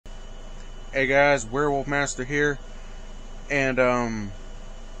Hey guys, Werewolf Master here, and I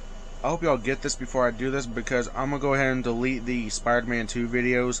hope y'all get this before I do this, because I'm gonna go ahead and delete the Spider-Man 2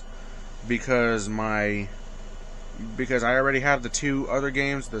 videos because I already have the two other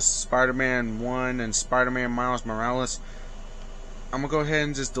games, the Spider-Man 1 and Spider-Man Miles Morales. I'm gonna go ahead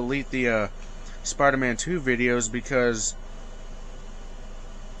and just delete the Spider-Man 2 videos because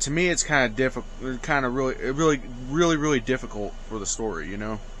to me it's kind of difficult, really difficult for the story, you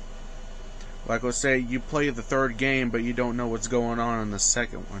know. Like, let's say you play the third game, but you don't know what's going on in the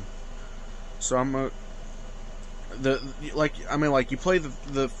second one. So you play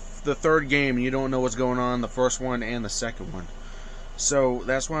the third game and you don't know what's going on in the first one and the second one. So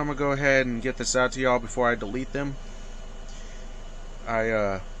that's why I'm gonna go ahead and get this out to y'all before I delete them.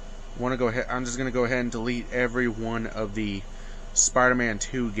 I'm just gonna go ahead and delete every one of the Spider-Man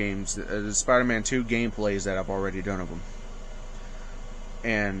 2 games, the Spider-Man 2 gameplays that I've already done of them.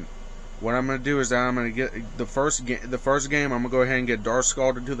 And what I'm gonna do is that I'm gonna get the first game. I'm gonna go ahead and get Dark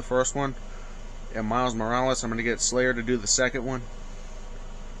Skull to do the first one, and Miles Morales I'm gonna get Slayer to do the second one,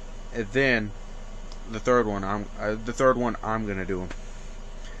 and then the third one I'm gonna do them.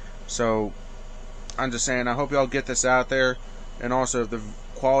 So I'm just saying, I hope y'all get this out there, and also if the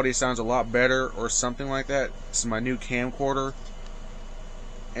quality sounds a lot better or something like that, this is my new camcorder,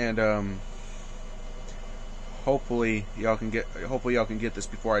 and hopefully y'all can get this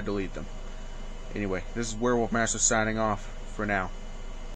before I delete them. Anyway, this is Werewolf Master signing off for now.